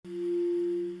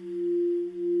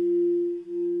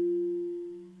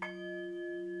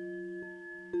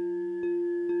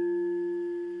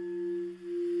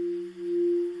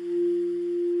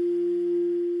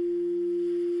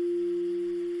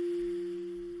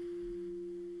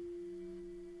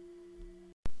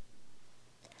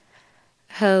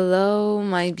Hello,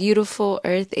 my beautiful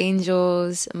earth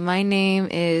angels. My name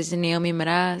is Naomi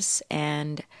Maras,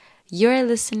 and you're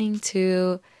listening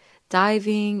to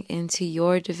Diving into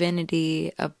Your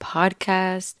Divinity, a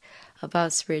podcast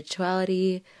about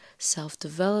spirituality, self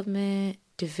development,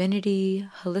 divinity,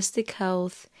 holistic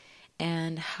health,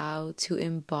 and how to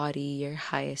embody your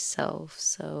highest self.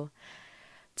 So,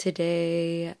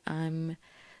 today I'm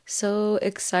so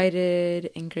excited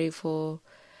and grateful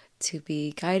to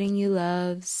be guiding you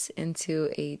loves into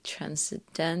a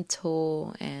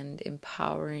transcendental and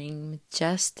empowering,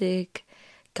 majestic,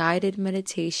 guided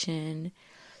meditation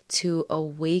to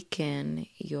awaken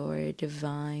your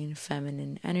divine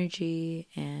feminine energy.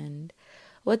 And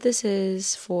what this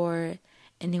is, for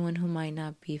anyone who might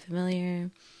not be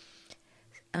familiar,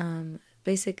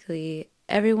 basically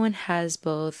everyone has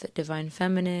both divine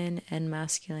feminine and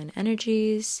masculine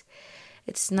energies.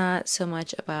 It's not so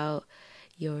much about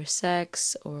your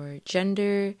sex or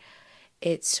gender,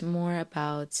 it's more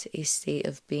about a state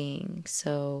of being.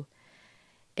 So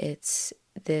it's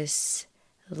this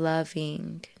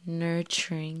loving,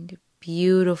 nurturing,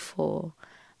 beautiful,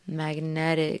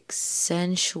 magnetic,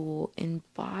 sensual,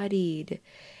 embodied,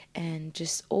 and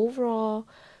just overall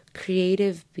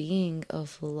creative being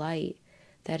of light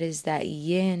that is that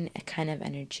yin kind of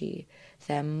energy,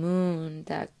 that moon,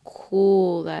 that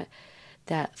cool, that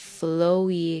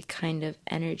flowy kind of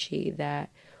energy that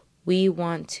we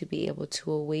want to be able to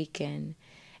awaken,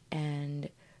 and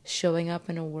showing up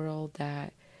in a world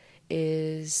that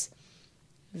is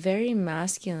very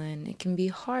masculine. It can be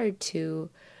hard to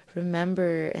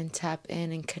remember and tap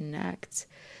in and connect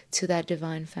to that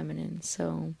divine feminine.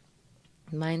 So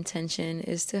my intention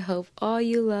is to help all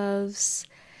you loves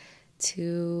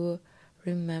to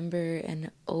remember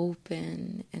and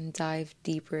open and dive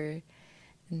deeper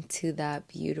into that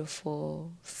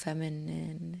beautiful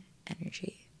feminine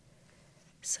energy.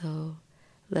 So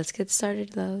let's get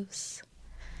started, loves.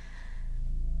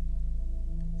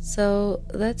 So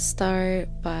let's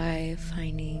start by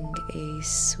finding a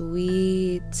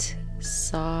sweet,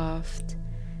 soft,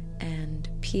 and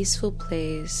peaceful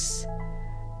place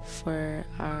for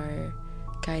our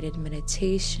guided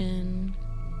meditation.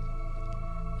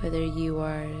 Whether you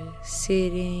are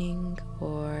sitting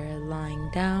or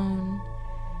lying down,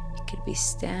 you could be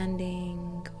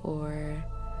standing, or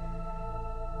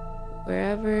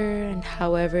wherever and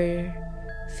however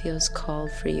feels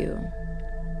called for you.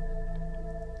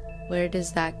 Where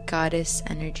does that goddess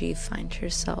energy find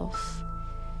herself?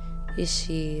 Is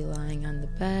she lying on the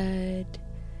bed,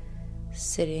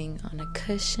 sitting on a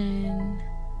cushion,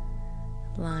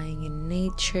 lying in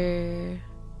nature,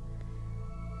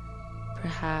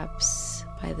 perhaps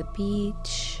by the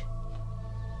beach?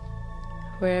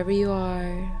 Wherever you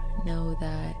are, know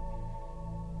that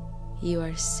you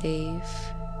are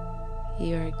safe,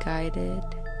 you are guided,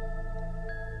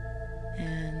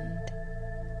 and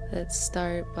let's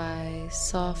start by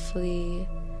softly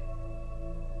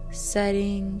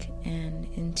setting and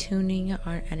intuning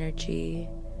our energy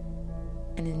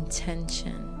and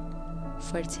intention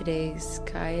for today's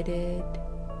guided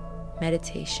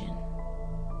meditation.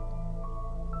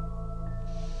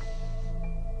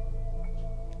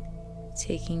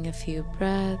 Taking a few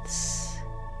breaths.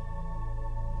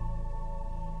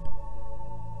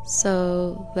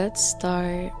 So let's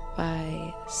start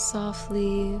by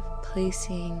softly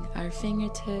placing our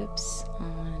fingertips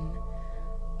on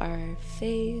our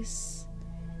face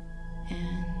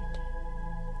and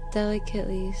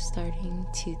delicately starting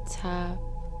to tap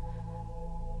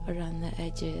around the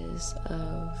edges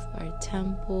of our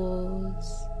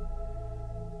temples,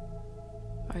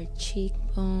 our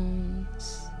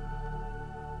cheekbones.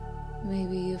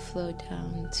 Maybe you flow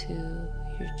down to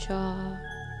your jaw,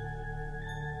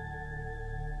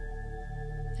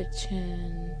 the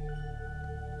chin,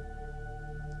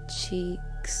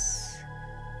 cheeks.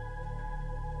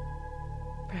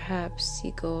 Perhaps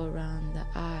you go around the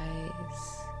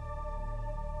eyes,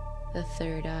 the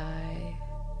third eye.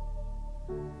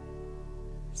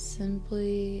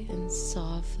 Simply and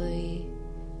softly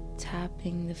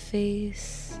tapping the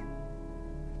face.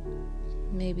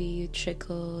 Maybe you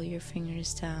trickle your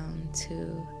fingers down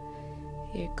to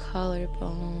your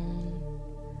collarbone,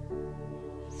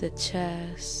 the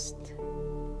chest,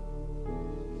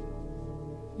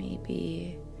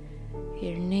 maybe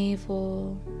your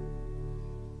navel,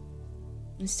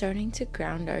 and starting to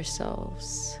ground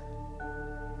ourselves,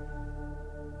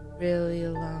 really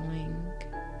allowing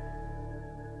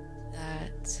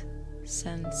that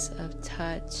sense of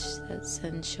touch, that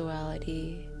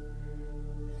sensuality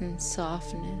and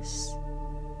softness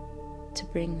to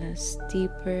bring us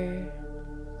deeper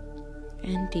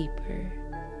and deeper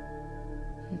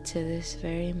into this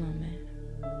very moment.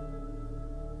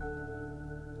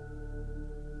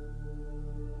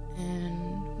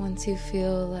 And once you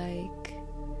feel like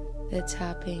the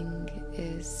tapping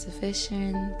is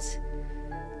sufficient,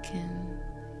 you can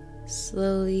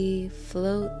slowly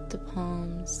float the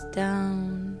palms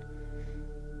down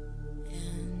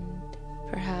and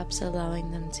perhaps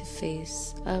allowing them to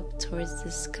face up towards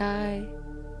the sky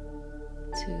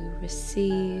to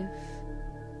receive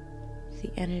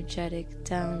the energetic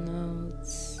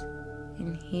downloads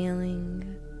and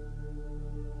healing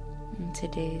in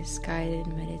today's guided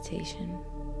meditation.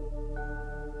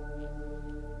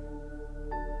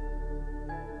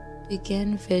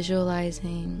 Begin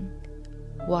visualizing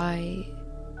white,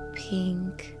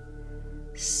 pink,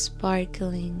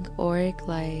 sparkling auric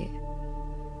light,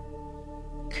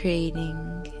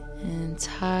 creating an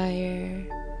entire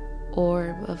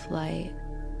orb of light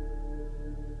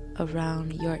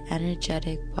around your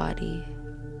energetic body,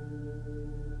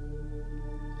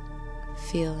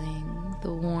 feeling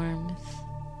the warmth,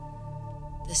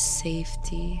 the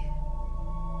safety,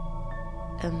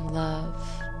 and love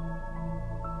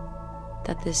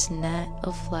that this net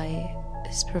of light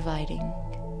is providing.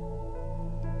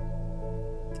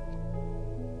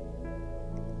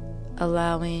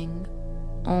 Allowing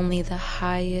only the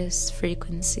highest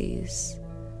frequencies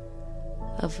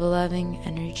of loving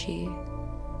energy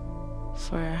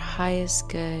for our highest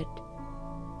good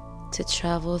to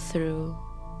travel through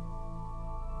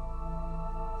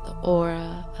the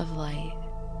aura of light,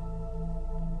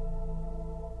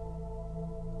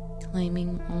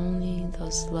 claiming only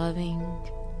those loving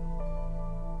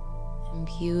and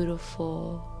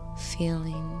beautiful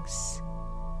feelings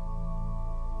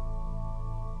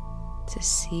to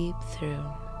seep through.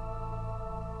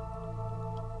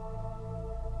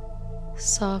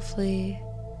 Softly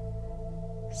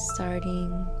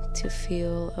starting to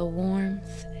feel a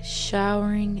warmth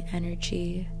showering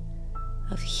energy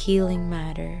of healing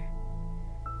matter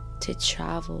to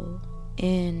travel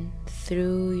in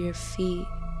through your feet,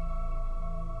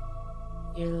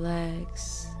 your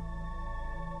legs,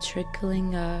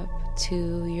 trickling up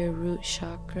to your root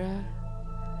chakra,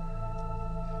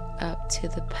 up to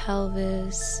the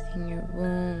pelvis, in your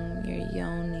womb, your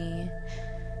yoni,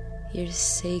 your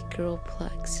sacral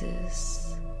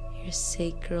plexus, your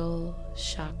sacral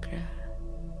chakra.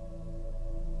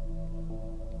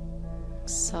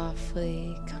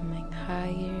 Softly coming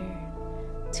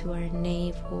higher to our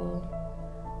navel,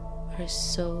 our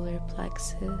solar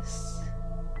plexus,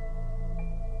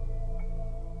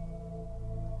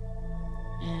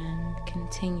 and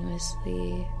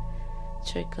continuously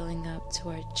trickling up to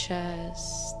our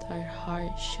chest, our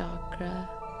heart chakra,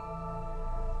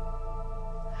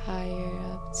 higher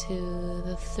up to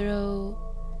the throat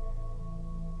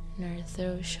and our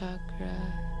throat chakra,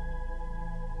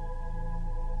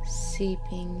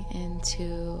 seeping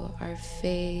into our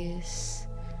face,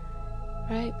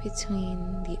 right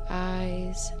between the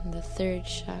eyes and the third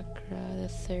chakra, the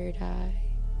third eye.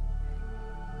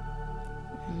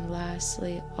 And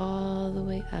lastly, all the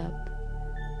way up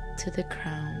to the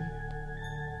crown.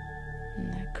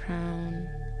 And that crown,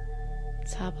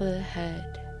 top of the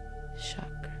head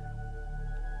chakra.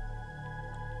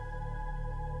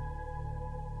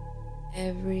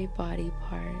 Every body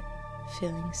part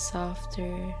feeling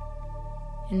softer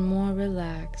and more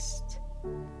relaxed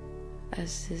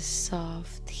as this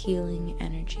soft healing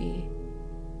energy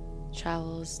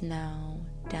travels now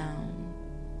down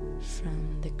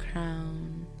from the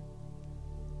crown,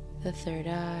 the third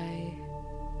eye,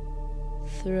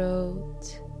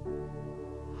 throat,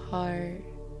 heart,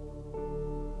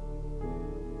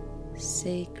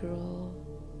 sacral,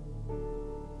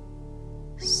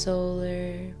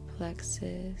 solar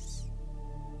plexus,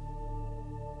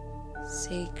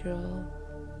 sacral,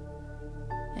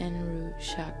 and root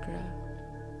chakra,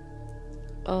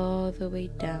 all the way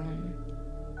down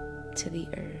to the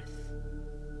earth.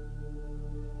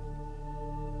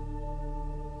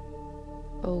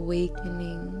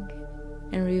 Awakening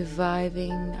and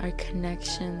reviving our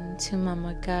connection to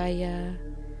Mama Gaia,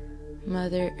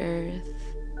 Mother Earth,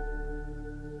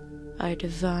 our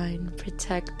divine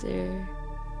protector,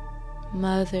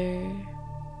 mother,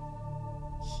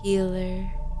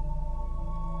 healer,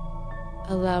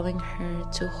 allowing her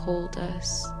to hold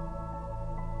us,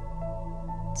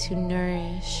 to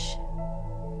nourish,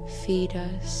 feed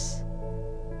us,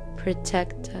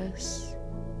 protect us,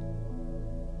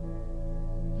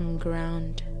 and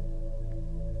ground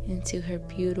into her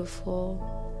beautiful,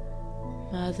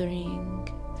 mothering,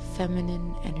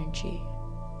 feminine energy.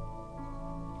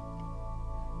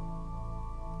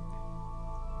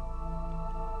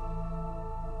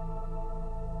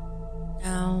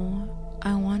 Now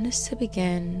us to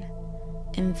begin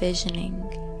envisioning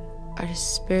our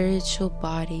spiritual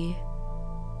body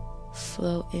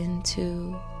flow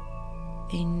into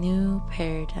a new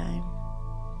paradigm,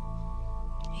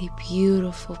 a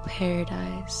beautiful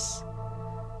paradise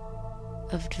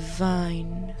of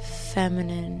divine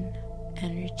feminine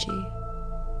energy.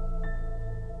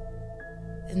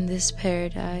 In this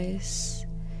paradise,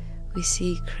 we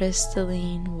see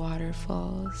crystalline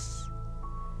waterfalls,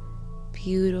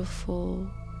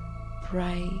 beautiful,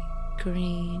 bright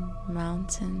green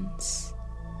mountains,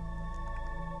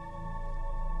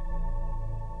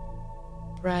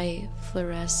 bright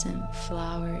fluorescent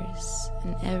flowers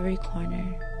in every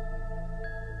corner,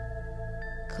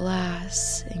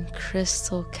 glass and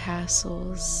crystal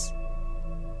castles.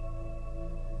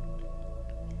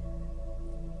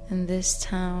 In this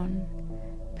town,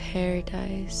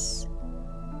 paradise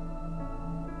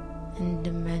and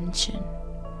dimension,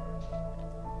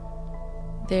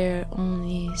 there are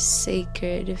only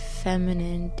sacred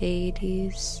feminine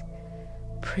deities,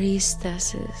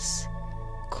 priestesses,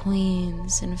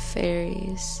 queens and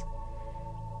fairies,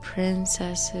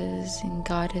 princesses and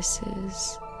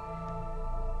goddesses,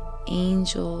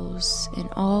 angels, and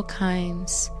all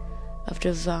kinds of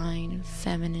divine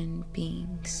feminine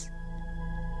beings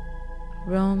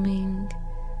roaming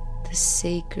the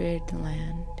sacred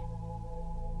land.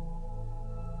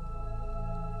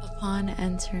 Upon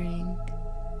entering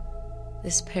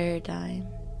this paradigm,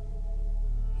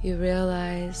 you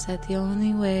realize that the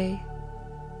only way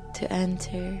to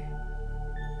enter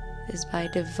is by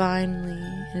divinely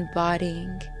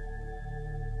embodying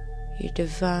your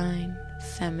divine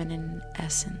feminine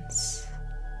essence.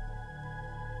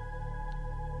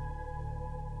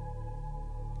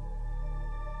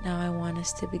 Now I want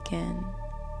us to begin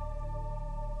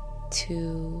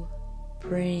to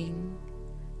bring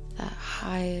that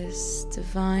highest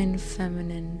divine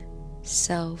feminine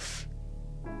self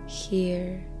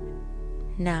here,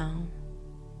 now,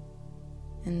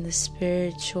 in the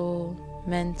spiritual,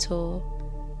 mental,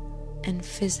 and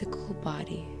physical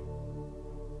body.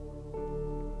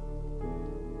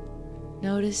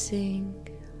 Noticing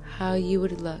how you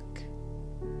would look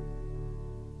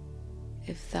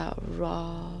if that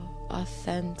raw,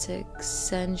 authentic,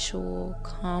 sensual,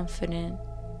 confident,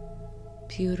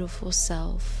 beautiful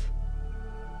self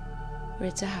were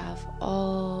to have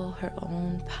all her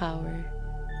own power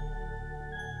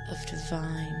of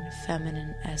divine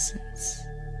feminine essence.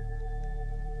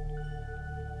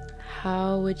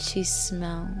 How would she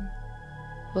smell?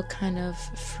 What kind of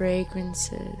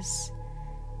fragrances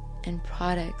and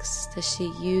products does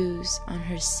she use on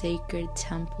her sacred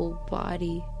temple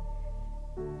body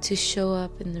to show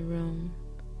up in the room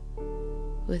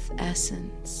with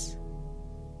essence?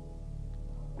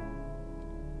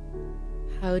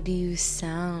 How do you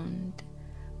sound?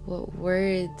 What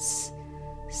words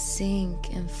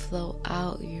sink and flow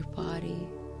out your body?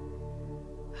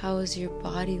 How is your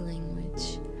body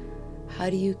language? How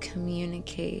do you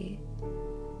communicate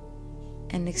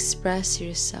and express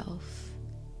yourself?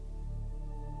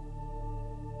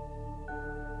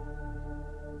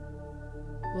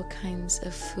 What kinds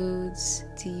of foods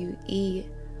do you eat?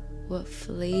 What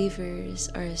flavors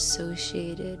are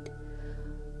associated?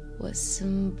 What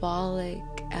symbolic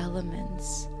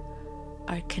elements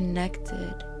are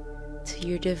connected to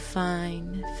your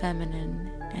divine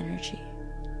feminine energy?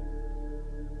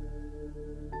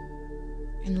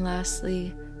 And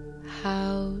lastly,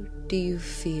 how do you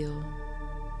feel?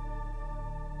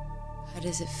 How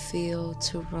does it feel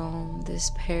to roam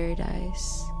this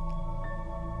paradise?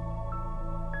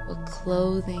 What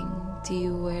clothing do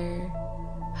you wear?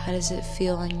 How does it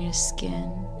feel on your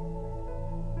skin?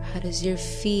 How does your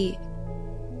feet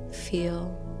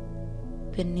feel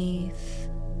beneath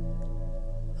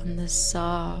on the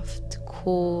soft,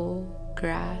 cool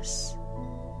grass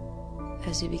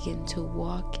as you begin to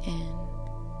walk in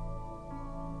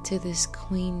to this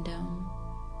queendom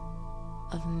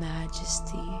of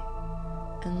majesty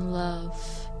and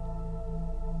love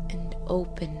and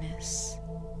openness?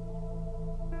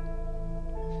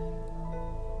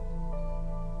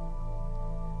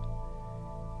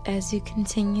 As you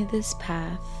continue this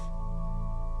path,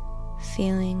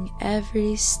 feeling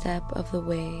every step of the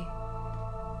way,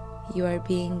 you are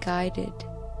being guided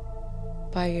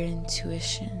by your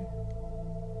intuition.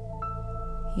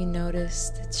 You notice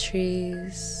the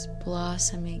trees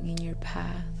blossoming in your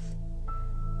path,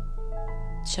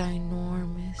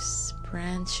 ginormous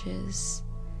branches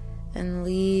and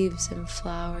leaves and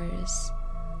flowers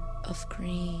of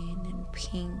green and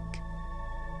pink,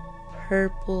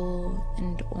 purple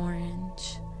and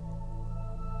orange.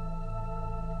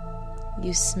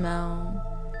 You smell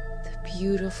the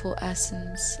beautiful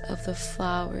essence of the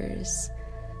flowers,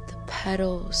 the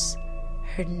petals,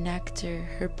 her nectar,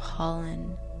 her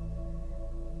pollen,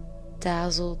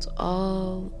 dazzled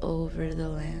all over the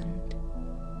land.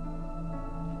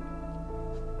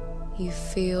 You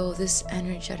feel this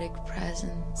energetic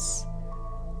presence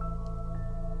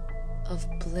of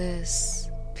bliss,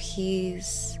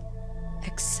 peace,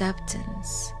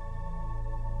 acceptance,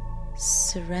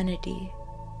 serenity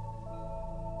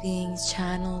being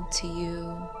channeled to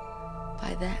you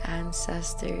by the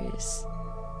ancestors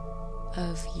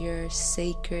of your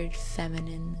sacred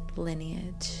feminine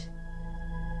lineage,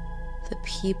 the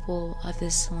people of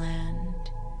this land,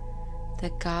 the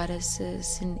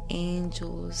goddesses and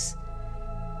angels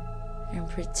and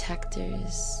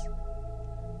protectors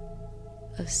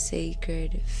of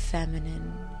sacred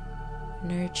feminine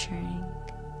nurturing.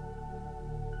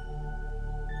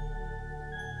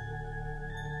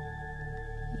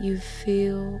 You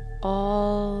feel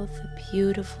all the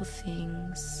beautiful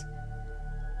things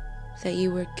that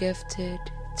you were gifted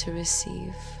to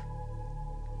receive.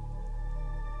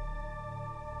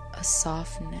 A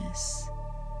softness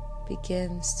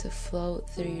begins to float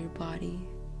through your body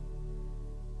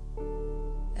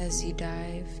as you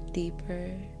dive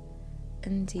deeper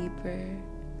and deeper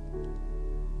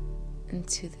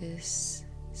into this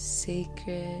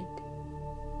sacred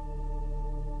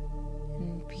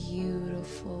and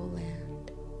beautiful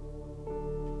land.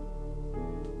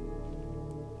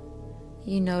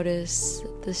 You notice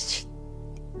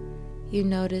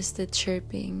the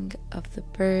chirping of the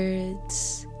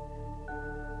birds,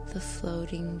 the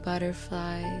floating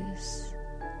butterflies,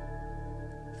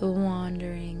 the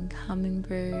wandering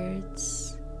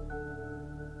hummingbirds,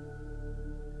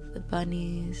 the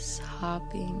bunnies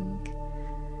hopping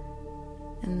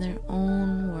in their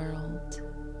own world.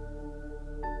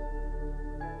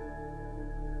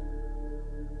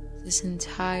 This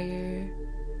entire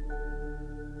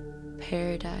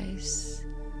paradise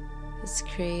is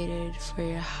created for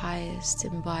your highest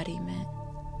embodiment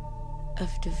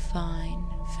of divine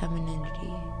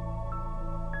femininity.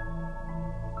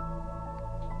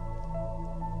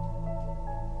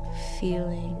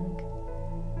 Feeling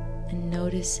and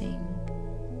noticing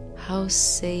how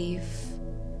safe,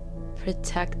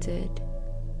 protected,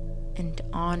 and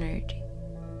honored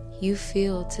you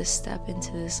feel to step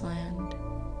into this land.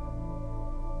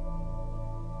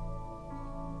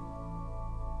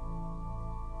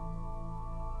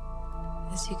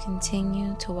 As you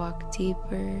continue to walk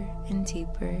deeper and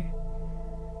deeper,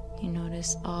 you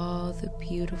notice all the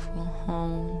beautiful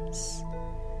homes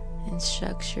and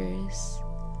structures,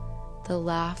 the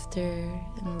laughter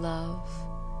and love,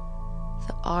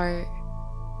 the art,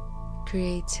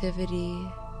 creativity,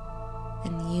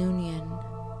 and union,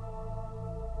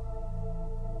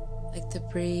 like the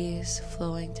breeze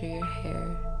flowing through your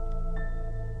hair,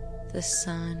 the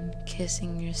sun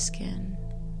kissing your skin.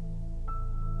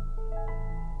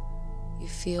 You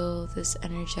feel this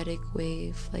energetic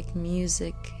wave like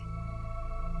music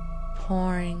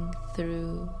pouring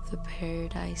through the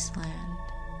paradise land.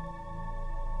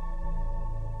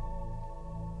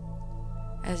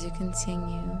 As you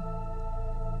continue,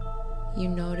 you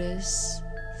notice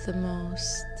the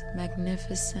most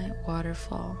magnificent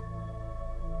waterfall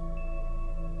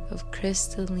of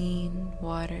crystalline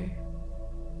water,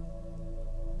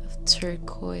 of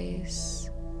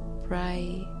turquoise,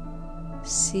 bright,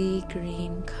 sea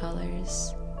green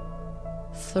colors,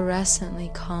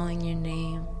 fluorescently calling your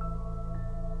name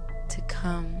to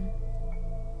come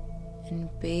and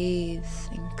bathe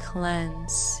and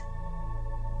cleanse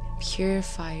and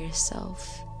purify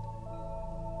yourself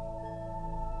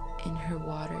in her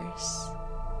waters.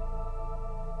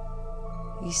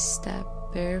 You step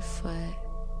barefoot,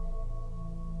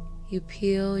 you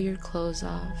peel your clothes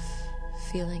off,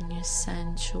 feeling your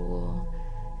sensual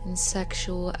and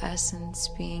sexual essence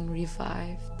being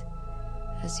revived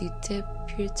as you dip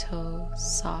your toe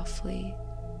softly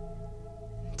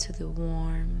into the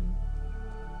warm,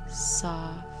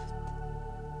 soft,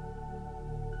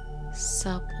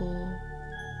 supple,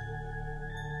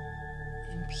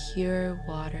 and pure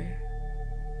water.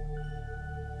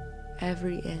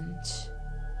 Every inch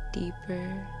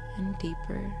deeper and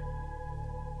deeper,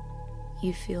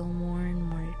 you feel more and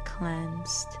more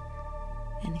cleansed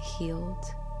and healed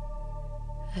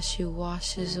as she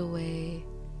washes away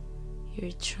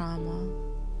your trauma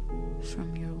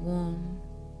from your womb.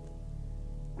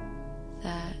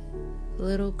 That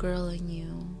little girl in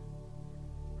you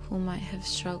who might have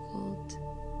struggled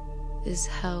is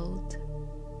held.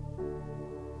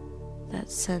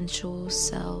 That sensual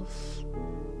self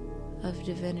of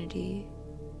divinity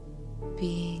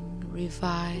being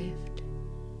revived,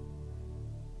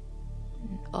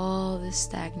 and all the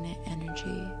stagnant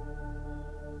energy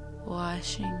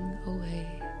washing away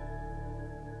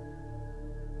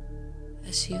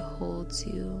as she holds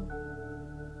you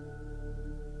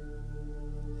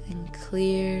and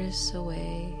clears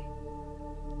away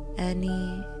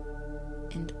any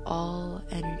and all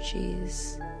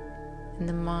energies in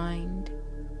the mind,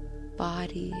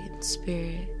 body, and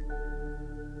spirit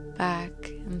back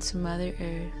into Mother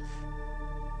Earth,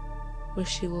 where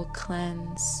she will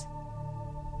cleanse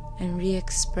and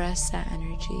re-express that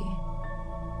energy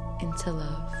into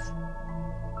love.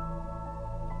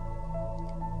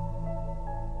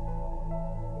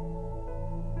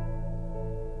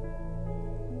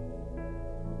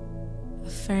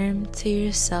 Affirm to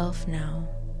yourself now,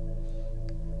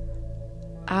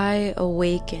 I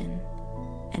awaken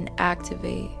and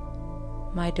activate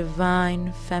my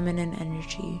divine feminine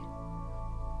energy,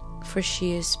 for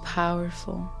she is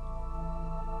powerful,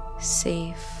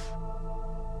 safe,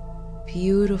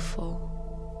 beautiful,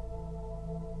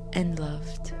 and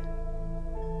loved.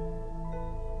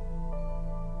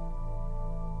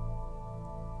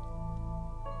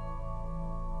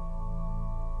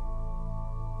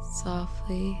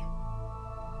 Softly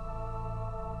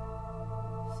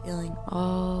feeling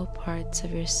all parts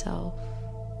of yourself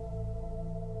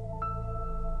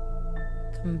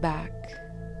come back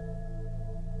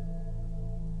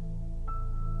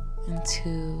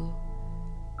into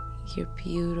your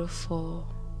beautiful,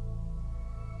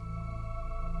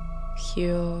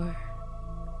 pure,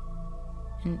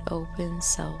 and open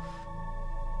self,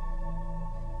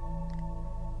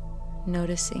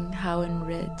 noticing how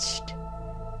enriched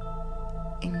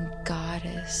in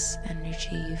goddess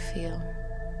energy you feel,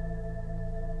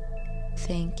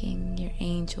 thanking your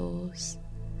angels,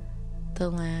 the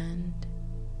land,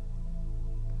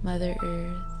 Mother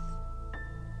Earth,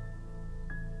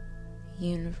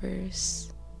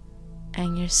 universe,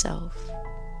 and yourself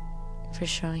for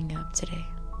showing up today.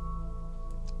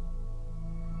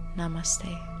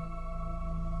 Namaste.